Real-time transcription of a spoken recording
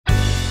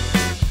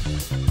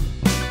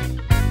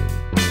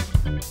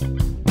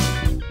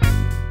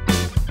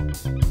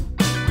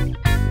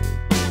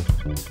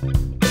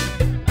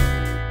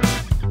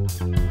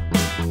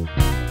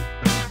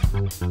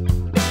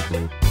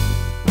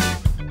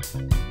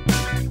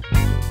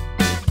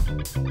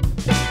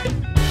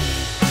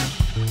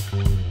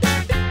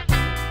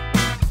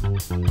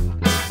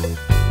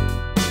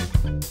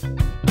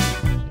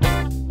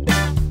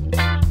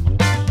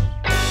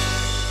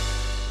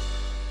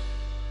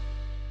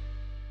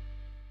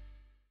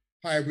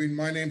Hi, everyone.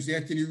 My name is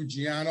Anthony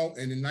Ruggiano,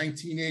 and in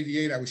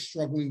 1988, I was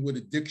struggling with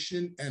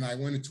addiction, and I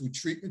went into a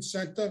treatment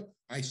center.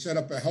 I set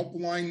up a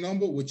helpline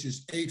number, which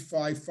is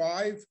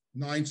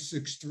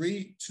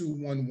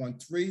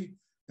 855-963-2113.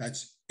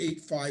 That's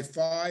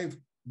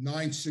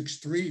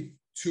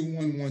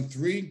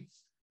 855-963-2113.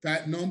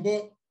 That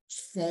number,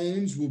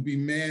 phones will be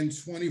manned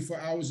 24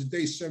 hours a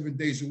day, 7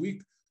 days a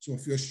week. So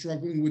if you're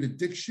struggling with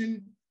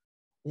addiction,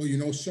 or you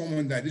know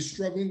someone that is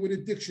struggling with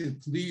addiction,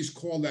 please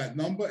call that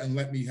number and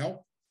let me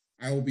help.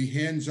 I will be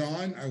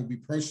hands-on. I will be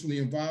personally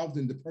involved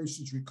in the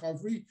person's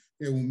recovery.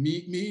 They will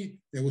meet me.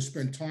 They will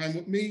spend time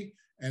with me,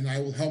 and I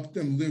will help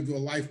them live a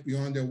life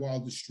beyond their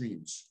wildest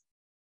dreams.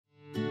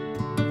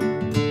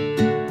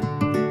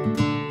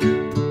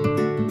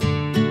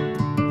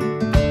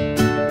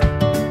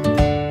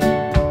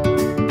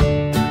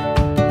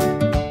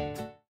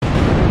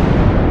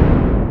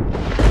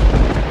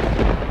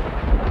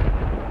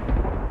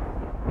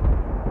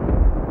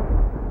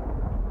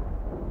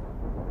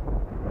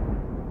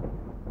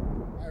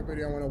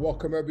 I want to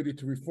welcome everybody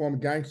to Reform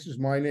Gangsters.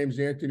 My name is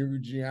Anthony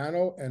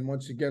Ruggiano, and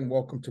once again,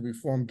 welcome to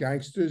Reform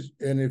Gangsters.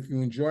 And if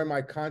you enjoy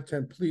my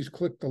content, please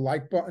click the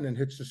like button and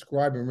hit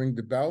subscribe and ring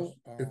the bell.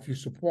 If you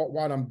support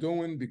what I'm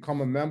doing, become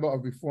a member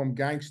of Reform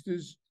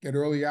Gangsters, get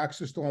early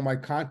access to all my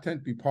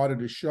content, be part of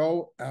the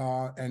show,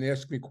 and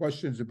ask me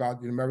questions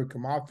about the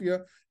American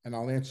Mafia, and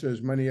I'll answer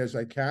as many as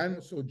I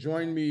can. So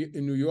join me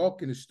in New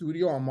York in the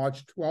studio on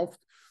March 12th.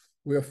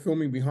 We are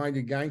filming Behind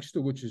The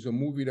Gangster, which is a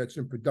movie that's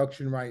in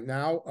production right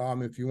now.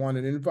 If you want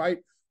an invite,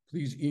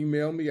 please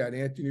email me at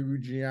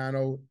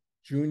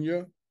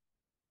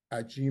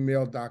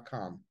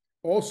AnthonyRuggianojr@gmail.com.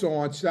 Also,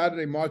 on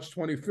Saturday, March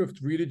 25th,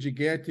 Rita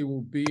Gigante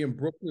will be in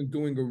Brooklyn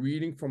doing a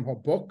reading from her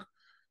book,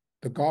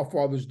 The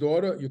Godfather's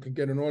Daughter. You can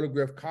get an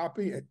autographed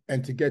copy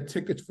and to get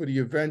tickets for the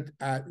event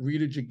at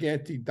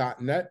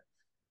ritagigante.net.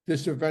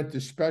 This event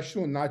is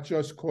special, not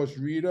just because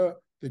Rita,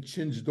 the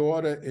Chin's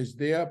daughter, is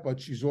there, but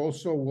she's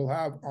also will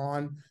have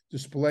on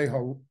display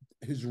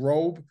his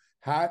robe,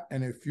 hat,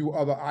 and a few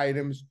other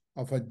items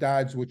of her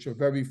dad's, which are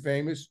very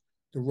famous.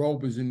 The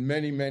robe is in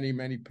many, many,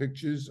 many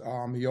pictures.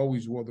 He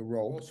always wore the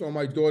robe. Also,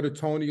 my daughter,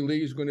 Tony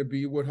Lee, is going to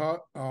be with her.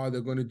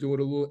 They're going to do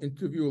a little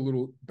interview, a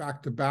little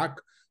back-to-back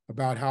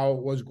about how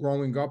it was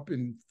growing up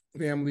in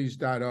families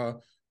that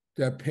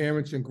their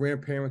parents and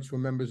grandparents were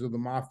members of the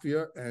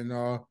Mafia,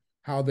 and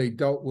how they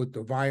dealt with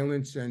the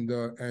violence and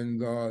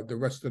the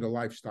rest of the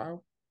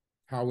lifestyle,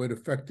 how it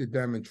affected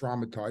them and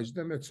traumatized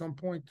them at some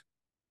point.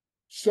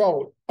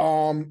 So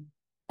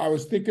I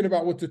was thinking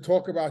about what to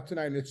talk about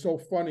tonight, and it's so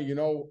funny, I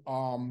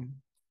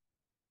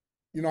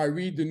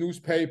read the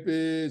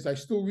newspapers. I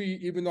still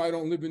read, even though I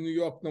don't live in New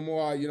York no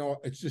more.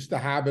 It's just a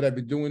habit. I've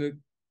been doing it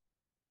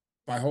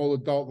my whole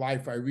adult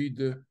life. I read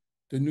the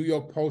New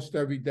York Post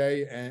every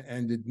day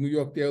and the New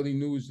York Daily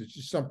News. It's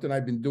just something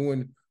I've been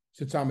doing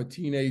since I'm a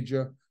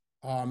teenager.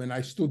 And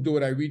I still do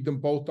it. I read them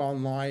both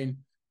online.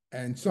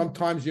 And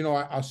sometimes,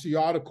 I'll see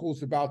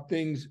articles about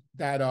things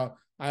that I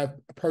have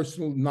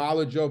personal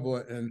knowledge of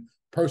and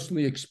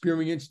personally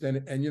experienced.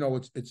 And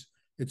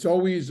it's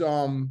always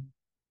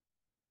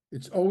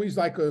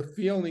like a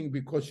feeling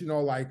because,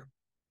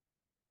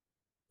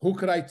 who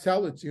could I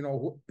tell it?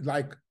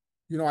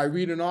 I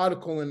read an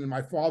article and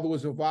my father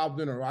was involved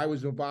in it or I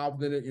was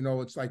involved in it.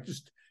 It's like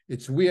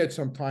it's weird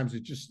sometimes.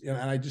 And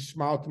I just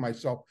smile to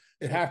myself.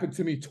 It happened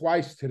to me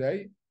twice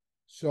today.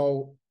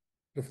 So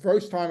the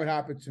first time it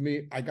happened to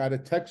me, I got a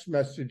text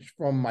message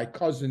from my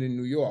cousin in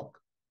New York,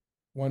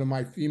 one of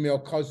my female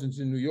cousins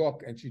in New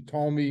York, and she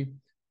told me,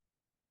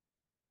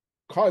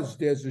 "Cuz,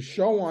 there's a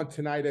show on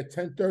tonight at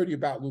 10:30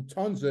 about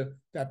Lufthansa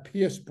that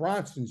Pierce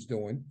Brosnan's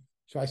doing."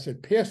 So I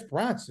said, "Pierce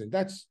Brosnan?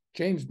 That's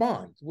James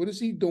Bond. What is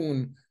he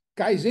doing?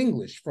 Guy's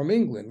English, from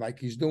England, like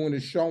he's doing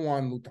a show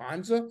on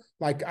Lufthansa."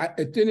 Like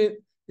it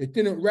didn't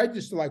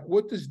register. Like,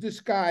 what does this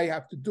guy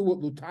have to do with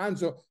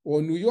Lufthansa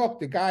or New York?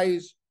 The guy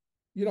is,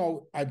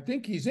 I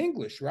think he's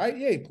English, right?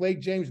 Yeah, he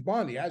played James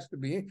Bond. He has to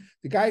be.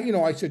 The guy,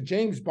 I said,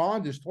 James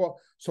Bond is taught.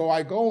 So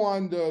I go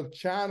on the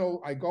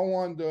channel, I go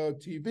on the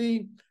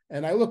TV,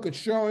 and I look, and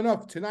sure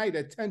enough, tonight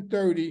at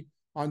 10:30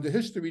 on the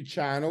History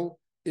Channel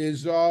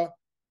is a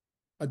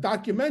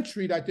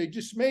documentary that they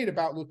just made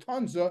about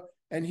Lufthansa,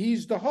 and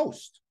he's the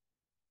host.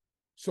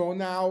 So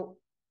now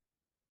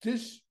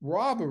this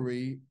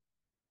robbery,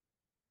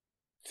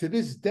 to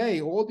this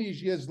day, all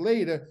these years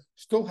later,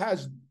 still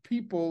has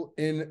people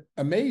in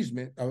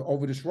amazement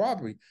over this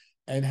robbery.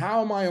 And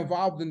how am I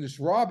involved in this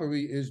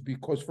robbery is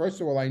because, first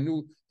of all, I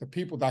knew the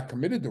people that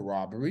committed the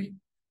robbery.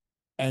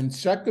 And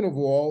second of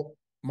all,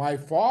 my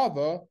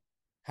father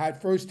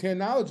had firsthand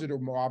knowledge of the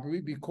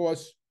robbery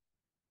because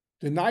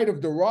the night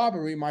of the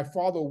robbery, my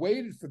father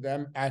waited for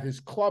them at his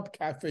club,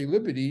 Cafe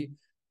Liberty,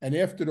 and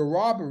after the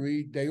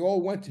robbery, they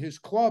all went to his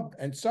club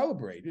and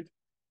celebrated.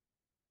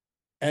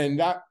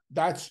 And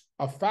that's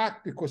a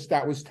fact because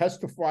that was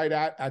testified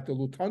at the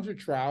Lufthansa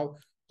trial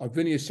of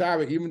Vinny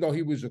Asara. Even though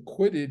he was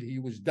acquitted, he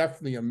was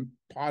definitely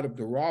a part of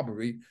the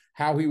robbery.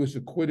 How he was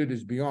acquitted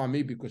is beyond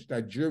me because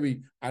that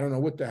jury, I don't know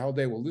what the hell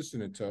they were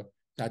listening to,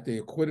 that they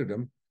acquitted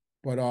him.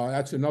 But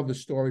that's another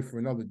story for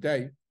another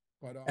day.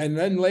 But and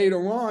then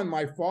later on,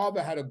 my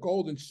father had a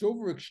gold and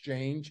silver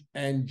exchange,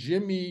 and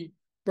Jimmy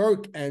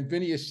Burke and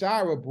Vinny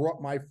Asara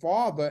brought my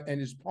father and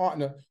his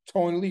partner,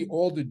 Tony Lee,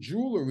 all the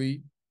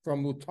jewelry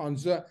from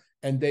Lufthansa,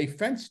 and they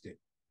fenced it,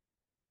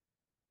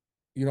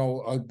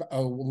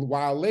 a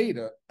while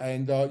later.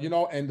 And,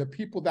 and the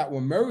people that were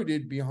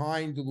murdered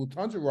behind the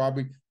Lufthansa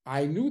robbery,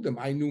 I knew them.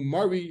 I knew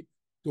Murray,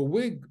 the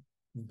wig,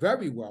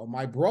 very well.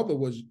 My brother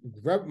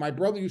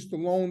used to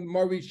loan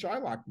Murray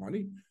Shylock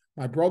money.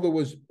 My brother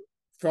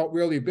felt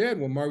really bad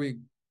when Murray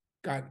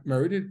got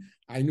murdered.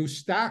 I knew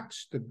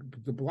Stacks, the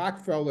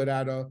black fella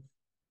that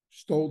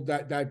stole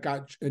that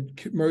got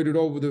murdered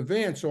over the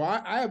van. So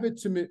I have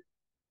intimate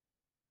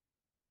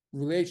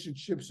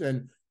relationships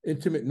and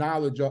intimate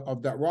knowledge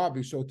of that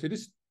robbery. So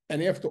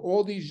and after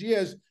all these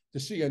years, to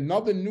see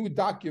another new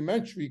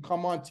documentary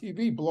come on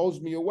TV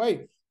blows me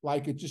away.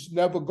 Like it just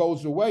never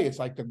goes away. It's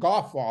like The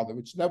Godfather.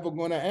 It's never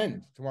going to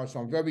end. So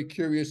I'm very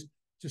curious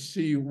to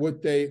see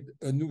what a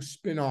new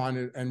spin on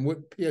it and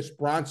what Pierce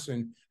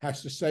Bronson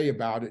has to say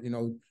about it,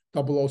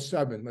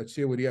 007. Let's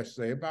hear what he has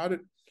to say about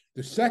it.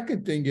 The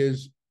second thing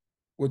is,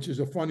 which is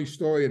a funny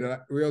story that I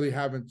really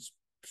haven't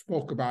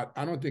spoke about,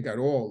 I don't think at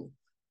all.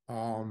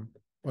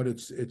 But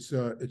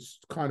it's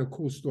kind of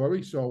cool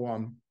story.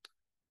 So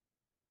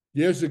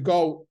years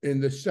ago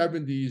in the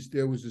 70s,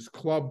 there was this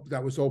club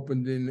that was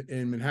opened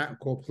in Manhattan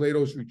called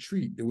Plato's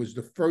Retreat. It was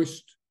the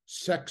first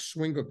sex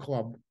swinger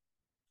club.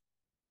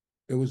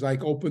 It was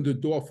like opened the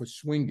door for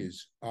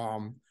swingers.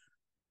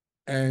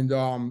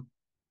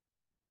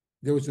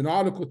 There was an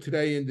article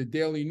today in the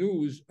Daily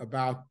News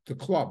about the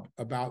club,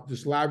 about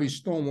this Larry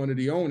Stone, one of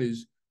the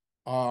owners.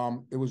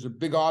 It was a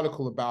big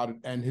article about it,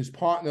 and his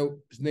partner,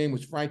 his name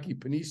was Frankie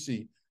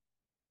Panisi.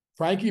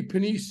 Frankie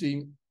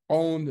Panisi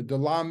owned the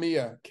La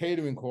Mia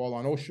Catering Hall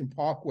on Ocean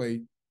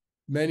Parkway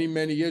many,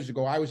 many years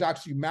ago. I was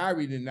actually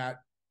married in that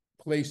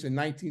place in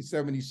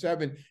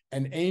 1977,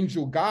 and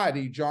Angel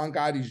Gotti, John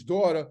Gotti's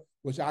daughter,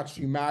 was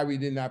actually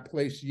married in that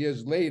place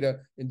years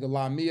later in the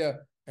La Mia,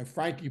 and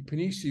Frankie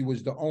Panisi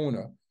was the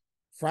owner.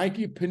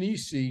 Frankie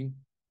Panisi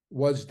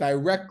was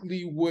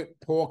directly with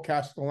Paul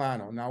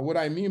Castellano. Now, what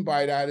I mean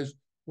by that is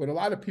what a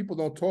lot of people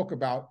don't talk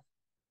about.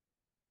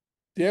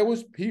 There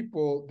was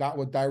people that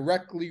were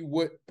directly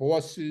with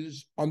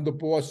bosses,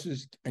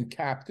 underbosses, and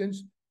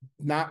captains,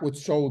 not with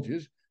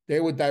soldiers. They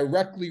were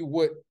directly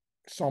with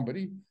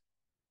somebody.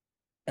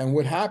 And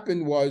what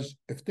happened was,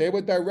 if they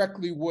were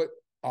directly with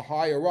a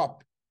higher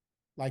up,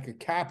 like a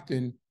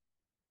captain,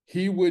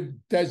 he would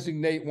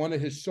designate one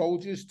of his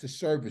soldiers to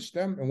service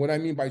them. And what I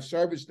mean by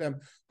service them,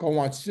 go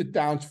on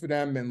sit-downs for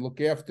them and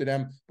look after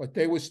them, but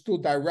they were still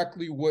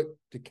directly with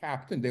the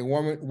captain. They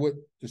weren't with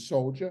the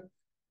soldier.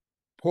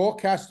 Paul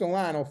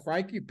Castellano,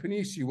 Frankie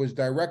Panisi, was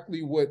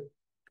directly with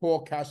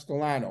Paul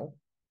Castellano,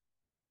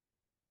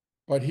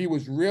 but he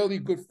was really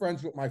good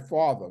friends with my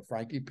father,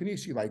 Frankie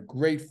Panisi, like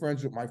great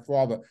friends with my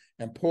father,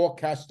 and Paul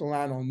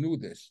Castellano knew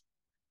this.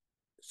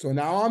 So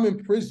now I'm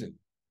in prison.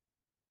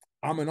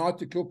 I'm in Art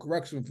to Kill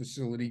Correctional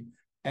Facility,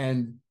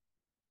 and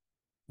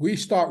we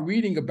start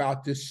reading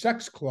about this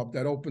sex club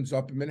that opens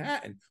up in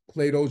Manhattan,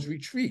 Plato's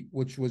Retreat,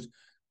 which was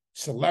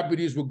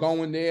celebrities were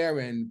going there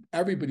and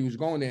everybody was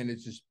going there, and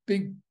it's this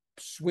big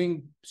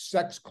swing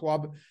sex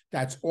club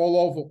that's all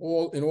over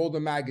in all the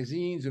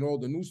magazines and all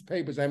the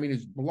newspapers. I mean,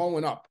 it's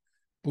blowing up.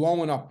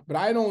 But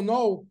I don't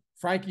know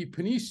Frankie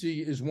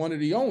Panisi is one of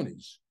the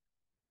owners.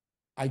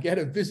 I get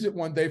a visit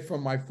one day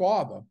from my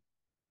father,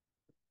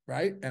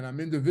 right? And I'm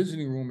in the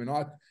visiting room in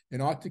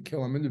Art to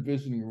Kill. I'm in the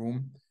visiting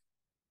room,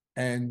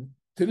 and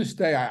to this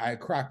day I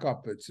crack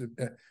up.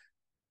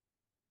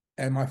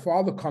 And my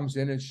father comes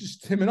in, and it's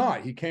just him and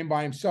I. He came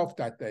by himself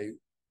that day.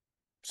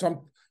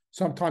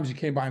 Sometimes he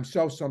came by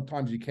himself,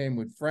 sometimes he came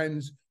with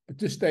friends, but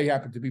this day he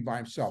happened to be by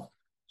himself.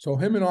 So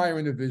him and I are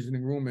in the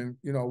visiting room, and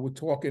we're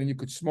talking, and you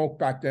could smoke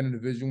back then in the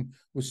visiting room.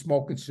 We're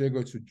smoking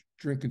cigarettes, we're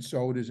drinking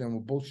sodas, and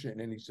we're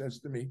bullshitting. And he says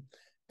to me,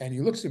 and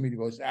he looks at me, and he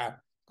goes,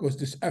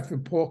 this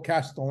effing Paul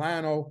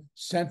Castellano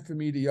sent for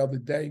me the other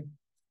day.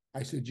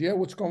 I said, yeah,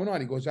 what's going on?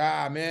 He goes,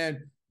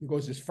 man. He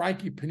goes, this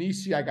Frankie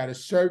Panisi, I got to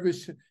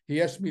service.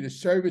 He asked me to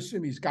service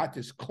him. He's got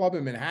this club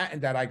in Manhattan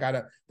that I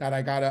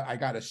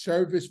gotta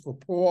service for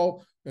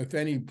Paul. If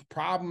any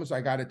problems, I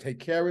got to take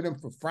care of them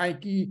for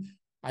Frankie.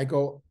 I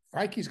go,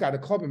 Frankie's got a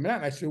club in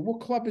Manhattan. I said,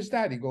 what club is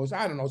that? He goes,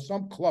 I don't know,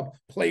 some club,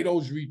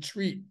 Plato's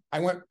Retreat. I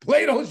went,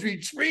 Plato's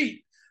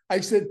Retreat? I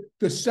said,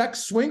 the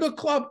sex swinger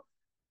club?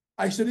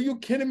 I said, are you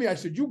kidding me? I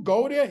said, you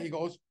go there? He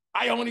goes,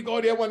 I only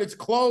go there when it's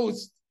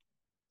closed.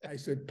 I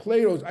said,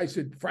 Plato's. I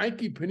said,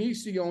 Frankie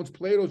Panisi owns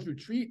Plato's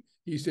Retreat.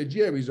 He said,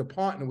 yeah, he's a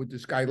partner with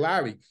this guy,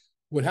 Larry.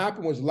 What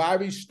happened was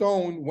Larry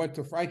Stone went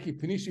to Frankie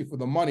Panisi for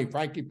the money.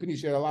 Frankie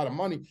Panisi had a lot of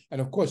money. And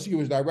of course, he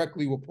was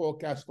directly with Paul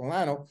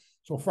Castellano.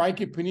 So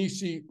Frankie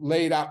Panisi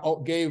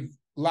gave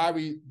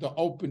Larry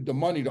the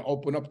money to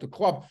open up the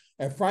club.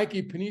 And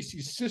Frankie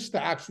Panisi's sister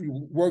actually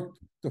worked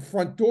the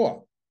front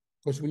door.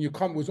 Because when you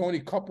come, it was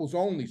only couples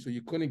only. So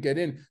you couldn't get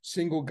in.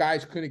 Single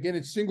guys couldn't get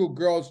in. Single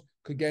girls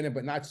could get in,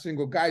 but not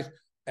single guys.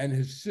 And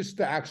his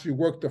sister actually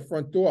worked the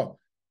front door.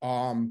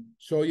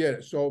 So yeah,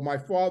 so my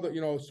father,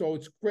 so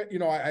it's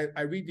great,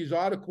 I read these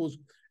articles,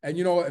 and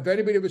if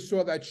anybody ever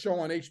saw that show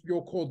on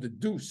HBO called The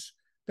Deuce,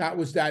 that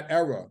was that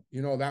era,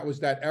 that was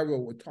that era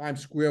with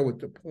Times Square, with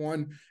the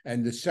porn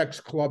and the sex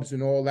clubs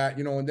and all that,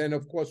 and then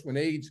of course when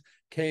AIDS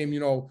came,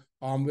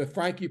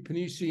 Frankie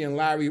Panisi and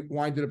Larry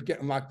winded up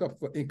getting locked up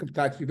for income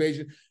tax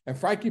evasion, and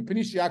Frankie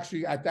Panisi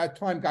actually at that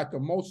time got the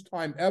most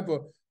time ever.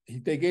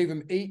 They gave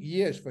him 8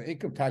 years for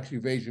income tax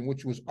evasion,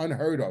 which was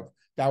unheard of.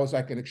 That was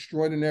like an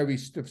extraordinary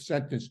stiff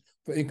sentence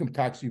for income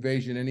tax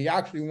evasion. And he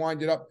actually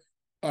winded up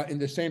in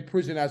the same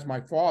prison as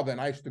my father. And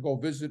I used to go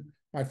visit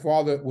my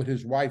father with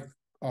his wife,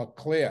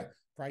 Claire.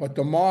 But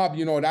the mob,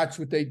 that's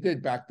what they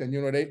did back then.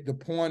 The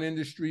porn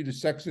industry, the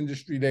sex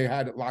industry, they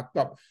had it locked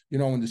up, in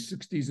the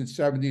 60s and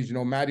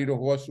 70s. Matty the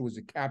Horse, who was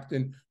a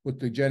captain with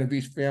the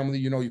Genovese family.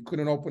 You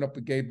couldn't open up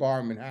a gay bar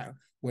in Manhattan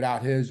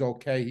without his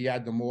okay. He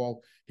had them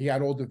all. He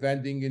had all the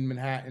vending in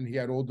Manhattan. He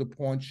had all the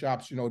pawn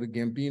shops, the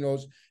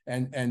Gambinos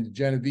and the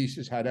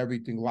Genoveses had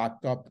everything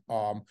locked up.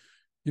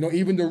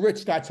 Even the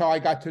Ritz, that's how I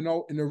got to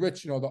know in the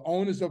Ritz, the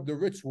owners of the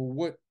Ritz were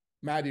with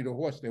Matty the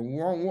Horse. They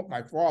weren't with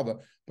my father,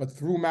 but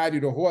through Matty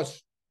the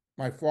Horse,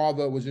 my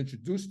father was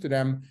introduced to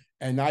them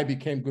and I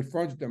became good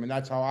friends with them. And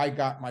that's how I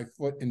got my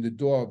foot in the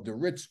door of the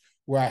Ritz,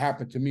 where I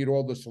happened to meet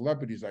all the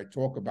celebrities I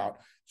talk about.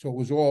 So it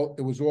was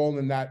all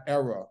in that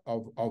era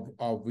of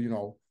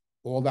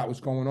all that was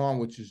going on,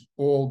 which is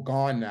all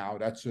gone now.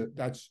 That's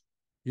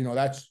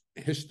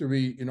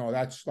history,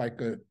 that's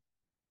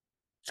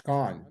it's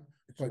gone.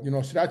 But,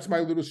 so that's my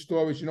little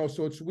stories,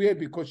 so it's weird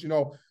because,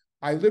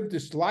 I lived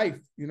this life,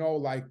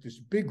 like this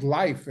big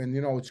life. And,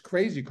 it's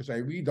crazy because I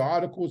read the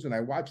articles and I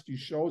watch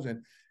these shows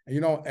and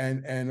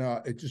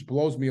it just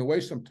blows me away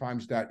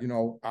sometimes that,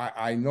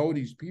 I know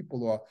these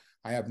people or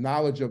I have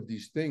knowledge of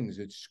these things.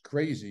 It's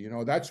crazy.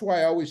 That's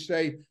why I always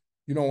say,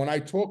 when I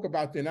talk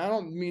about that, and I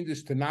don't mean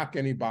this to knock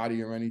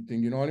anybody or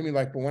anything, you know what I mean?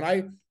 Like, but when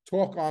I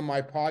talk on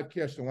my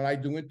podcast and when I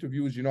do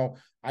interviews,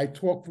 I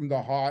talk from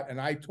the heart and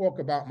I talk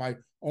about my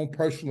own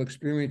personal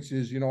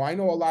experiences. I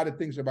know a lot of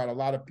things about a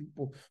lot of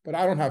people, but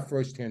I don't have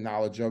firsthand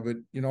knowledge of it,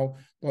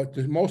 but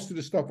most of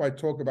the stuff I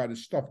talk about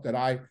is stuff that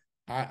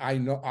I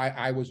know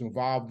I was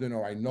involved in,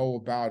 or I know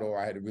about, or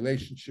I had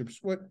relationships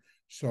with.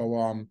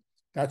 So,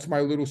 that's my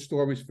little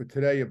stories for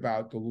today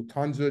about the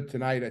Lufthansa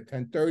tonight at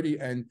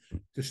 10:30 and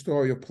the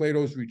story of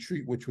Plato's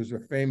Retreat, which was a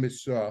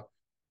famous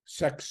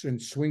sex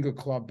and swinger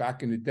club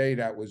back in the day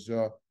that was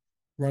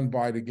run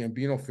by the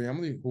Gambino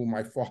family, who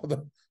my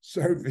father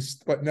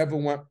serviced, but never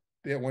went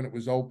there when it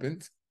was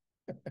opened.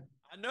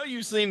 I know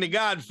you've seen The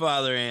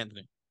Godfather,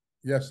 Anthony.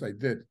 Yes, I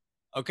did.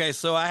 Okay,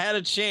 so I had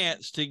a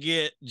chance to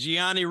get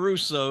Gianni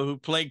Russo, who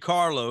played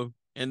Carlo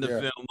in the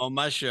film, on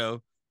my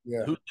show,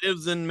 who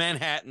lives in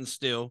Manhattan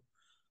still.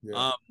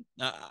 Yeah.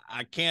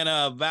 I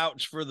can't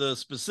vouch for the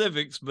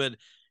specifics, but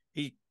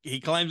he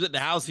claims that the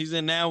house he's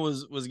in now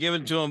was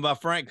given to him by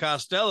Frank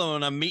Costello,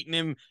 and I'm meeting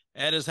him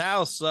at his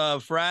house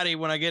Friday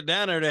when I get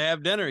down there to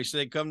have dinner. He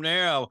said, "Come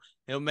there,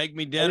 he'll make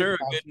me dinner,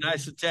 a good,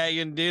 nice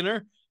Italian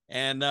dinner."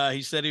 And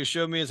he said he'll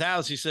show me his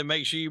house. He said,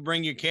 "Make sure you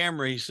bring your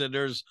camera." He said,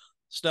 "There's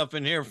stuff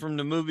in here from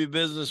the movie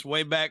business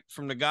way back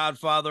from The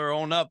Godfather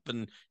on up."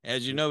 And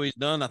as you know, he's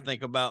done, I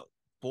think, about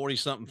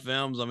 40-something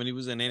films. I mean, he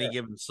was in Any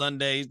Given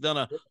Sunday. He's done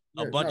a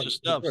bunch of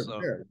stuff.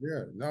 So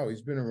no,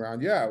 he's been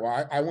around. Yeah,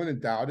 well, I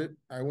wouldn't doubt it.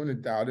 I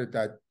wouldn't doubt it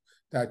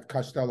that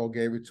Costello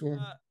gave it to him.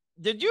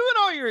 Did you,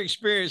 in all your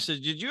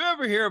experiences, did you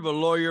ever hear of a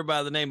lawyer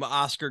by the name of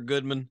Oscar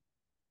Goodman?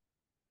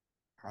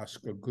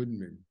 Oscar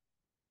Goodman.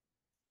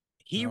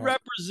 He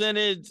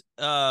represented,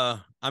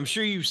 I'm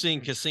sure you've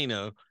seen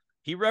Casino.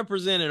 He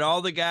represented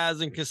all the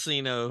guys in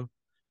Casino.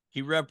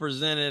 He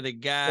represented a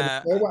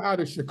guy. They were out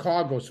of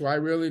Chicago, so I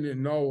really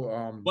didn't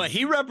know. Well,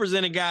 he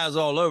represented guys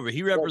all over.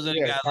 He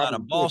represented guys out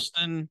of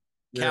Boston,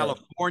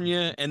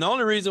 California. And the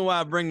only reason why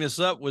I bring this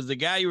up was the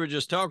guy you were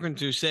just talking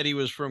to said he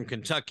was from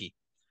Kentucky.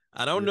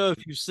 I don't know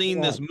if you've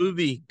seen this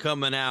movie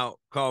coming out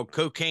called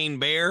Cocaine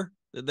Bear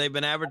that they've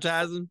been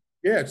advertising.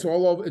 Yeah, it's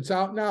all over. It's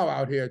out now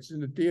out here. It's in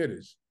the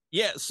theaters.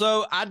 Yeah,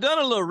 so I done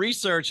a little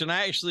research and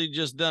I actually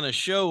just done a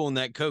show on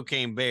that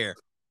Cocaine Bear.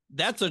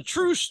 That's a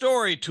true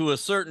story to a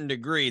certain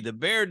degree. The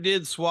bear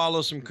did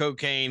swallow some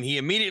cocaine. He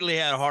immediately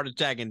had a heart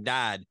attack and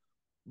died.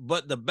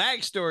 But the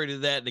backstory to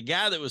that, the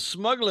guy that was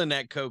smuggling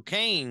that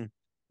cocaine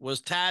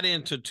was tied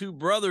into two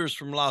brothers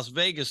from Las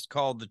Vegas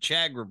called the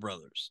Chagra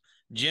brothers,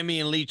 Jimmy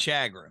and Lee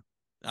Chagra.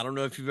 I don't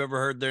know if you've ever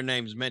heard their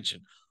names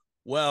mentioned.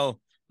 Well,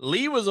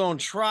 Lee was on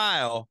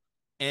trial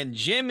and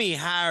Jimmy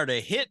hired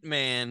a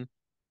hitman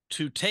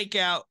to take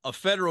out a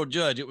federal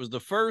judge. It was the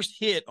first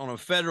hit on a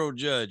federal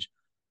judge.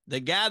 The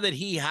guy that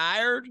he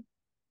hired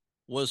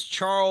was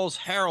Charles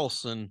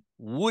Harrelson,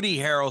 Woody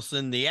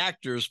Harrelson, the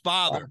actor's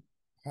father.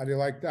 How do you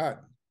like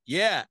that?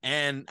 Yeah,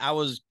 and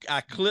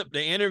I clipped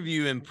the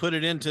interview and put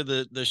it into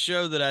the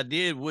show that I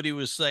did. Woody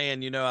was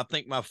saying, I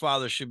think my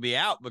father should be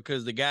out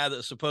because the guy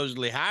that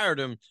supposedly hired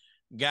him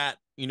got,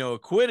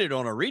 acquitted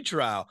on a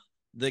retrial.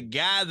 The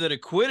guy that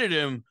acquitted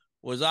him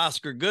was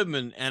Oscar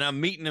Goodman, and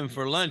I'm meeting him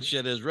for lunch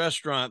at his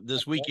restaurant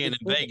this weekend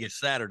in Vegas,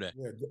 Saturday.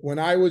 Yeah. When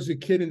I was a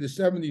kid in the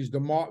 70s,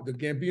 the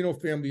Gambino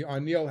family,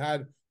 O'Neill,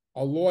 had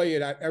a lawyer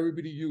that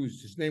everybody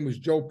used. His name was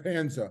Joe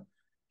Panza.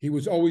 He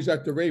was always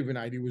at the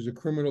Ravenite. He was a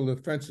criminal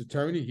defense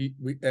attorney. He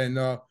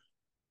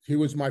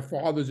was my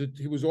father's.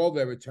 He was all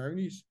their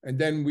attorneys. And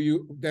then we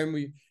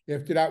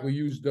after that we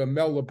used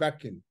Mel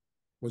Lebekin.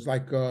 Was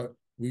like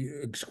we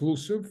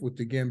exclusive with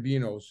the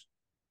Gambinos.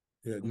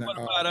 Yeah, what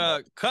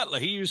about Cutler?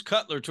 He used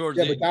Cutler towards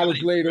but that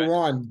was later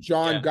on.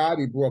 John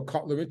Gotti brought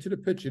Cutler into the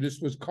picture.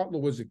 Cutler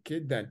was a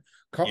kid then.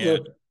 Cutler,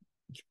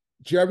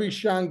 Jerry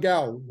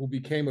Shangel, who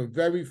became a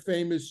very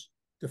famous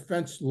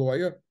defense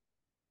lawyer.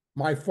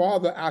 My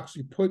father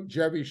actually put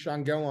Jerry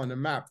Shangel on the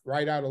map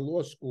right out of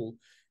law school.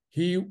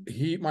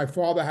 My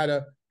father had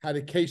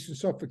a case in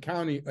Suffolk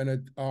County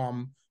and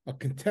a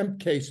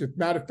contempt case. As a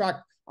matter of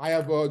fact, I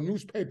have a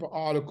newspaper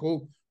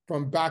article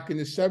from back in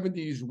the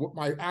 70s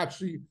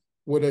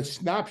with a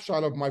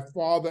snapshot of my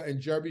father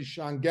and Jerry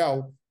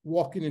Shangel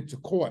walking into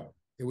court.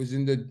 It was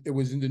in the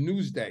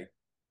Newsday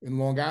in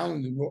Long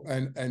Island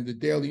and the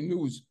Daily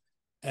News.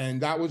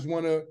 And that was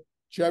one of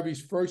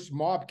Jerry's first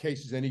mob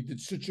cases, and he did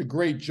such a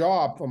great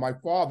job for my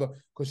father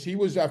because he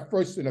was at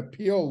first an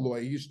appeal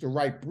lawyer. He used to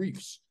write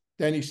briefs.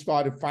 Then he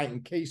started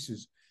fighting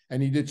cases,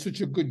 and he did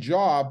such a good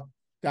job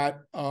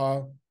that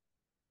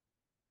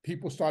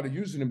people started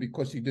using him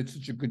because he did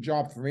such a good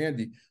job for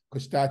Andy,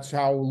 because that's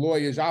how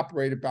lawyers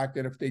operated back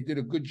then. If they did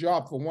a good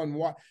job for one,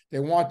 they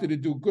wanted to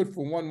do good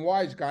for one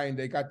wise guy, and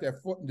they got their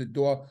foot in the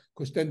door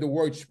because then the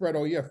word spread,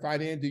 oh yeah,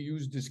 Fat Andy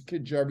used this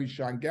kid, Jerry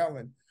Shangel,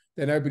 and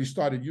then everybody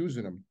started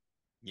using him.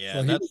 Yeah,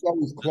 so he was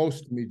always close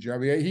to me,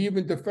 Jerry. He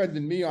even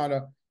defended me on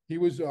a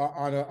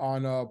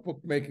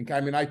bookmaking. I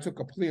mean, I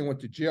took a plea and went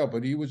to jail,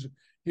 but he was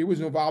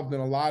involved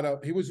in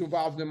he was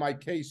involved in my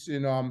case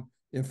in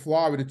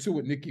Florida too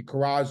with Nicky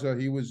Carrazza.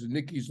 He was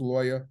Nicky's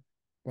lawyer,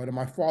 but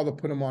my father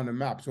put him on the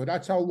map. So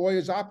that's how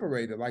lawyers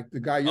operated, like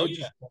the guy you're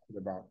just talking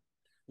about.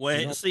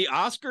 Well, see,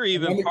 Oscar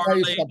even let me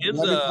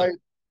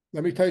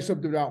tell you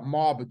something about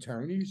mob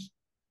attorneys.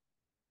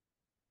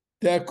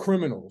 They're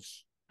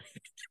criminals.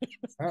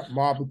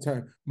 Mob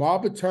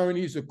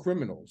attorneys are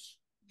criminals,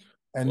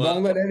 and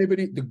don't let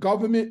anybody. The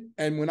government,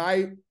 and when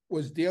I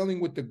was dealing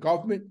with the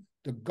government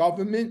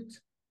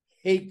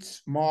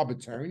hates mob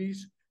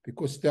attorneys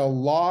because they'll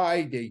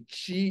lie, they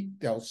cheat,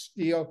 they'll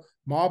steal.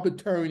 Mob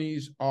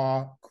attorneys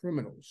are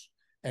criminals,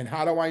 and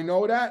how do I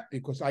know that?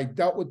 Because I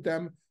dealt with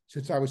them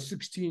since I was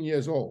 16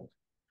 years old.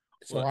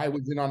 So I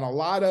was in on a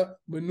lot of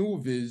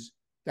maneuvers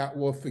that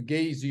were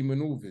fugazi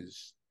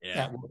maneuvers.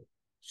 Yeah.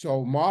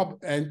 So mob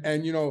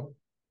and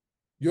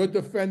you're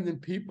defending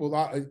people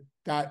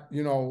that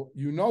you know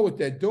what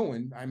they're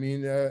doing. I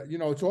mean,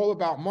 it's all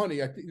about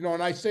money.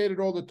 And I say it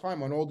all the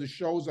time on all the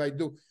shows I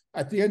do.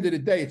 At the end of the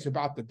day, it's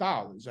about the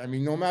dollars. I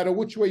mean, no matter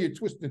which way you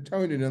twist and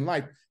turn it in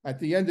life, at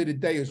the end of the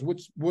day is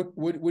what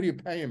are you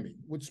paying me?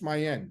 What's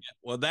my end?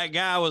 Well, that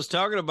guy I was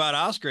talking about,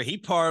 Oscar, he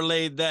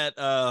parlayed that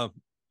I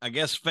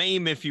guess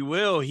fame, if you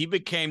will. He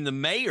became the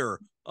mayor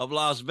of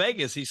Las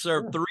Vegas. He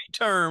served 3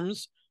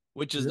 terms,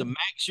 which is the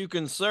max you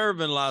can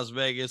serve in Las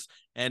Vegas.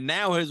 And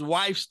now his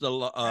wife's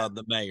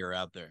the mayor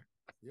out there.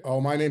 Oh,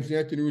 my name's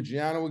Anthony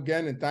Ruggiano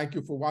again, and thank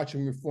you for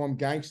watching Reformed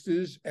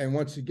Gangsters. And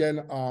once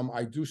again,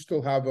 I do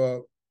still have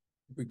a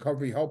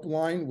recovery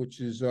helpline, which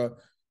is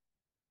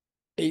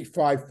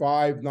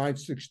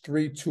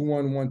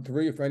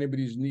 855-963-2113. If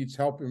anybody needs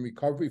help in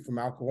recovery from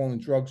alcohol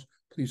and drugs,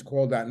 please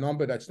call that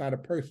number. That's not a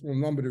personal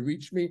number to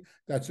reach me.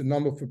 That's a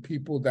number for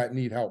people that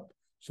need help.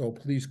 So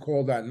please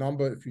call that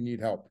number if you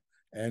need help.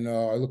 And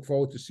I look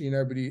forward to seeing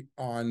everybody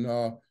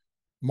on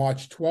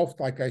March 12th.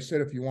 Like I said,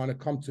 if you want to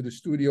come to the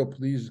studio,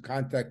 please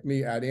contact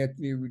me at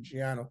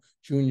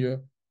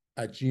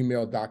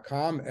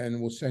AnthonyRuggianojr@gmail.com, and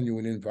we'll send you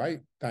an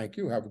invite. Thank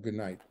you. Have a good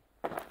night.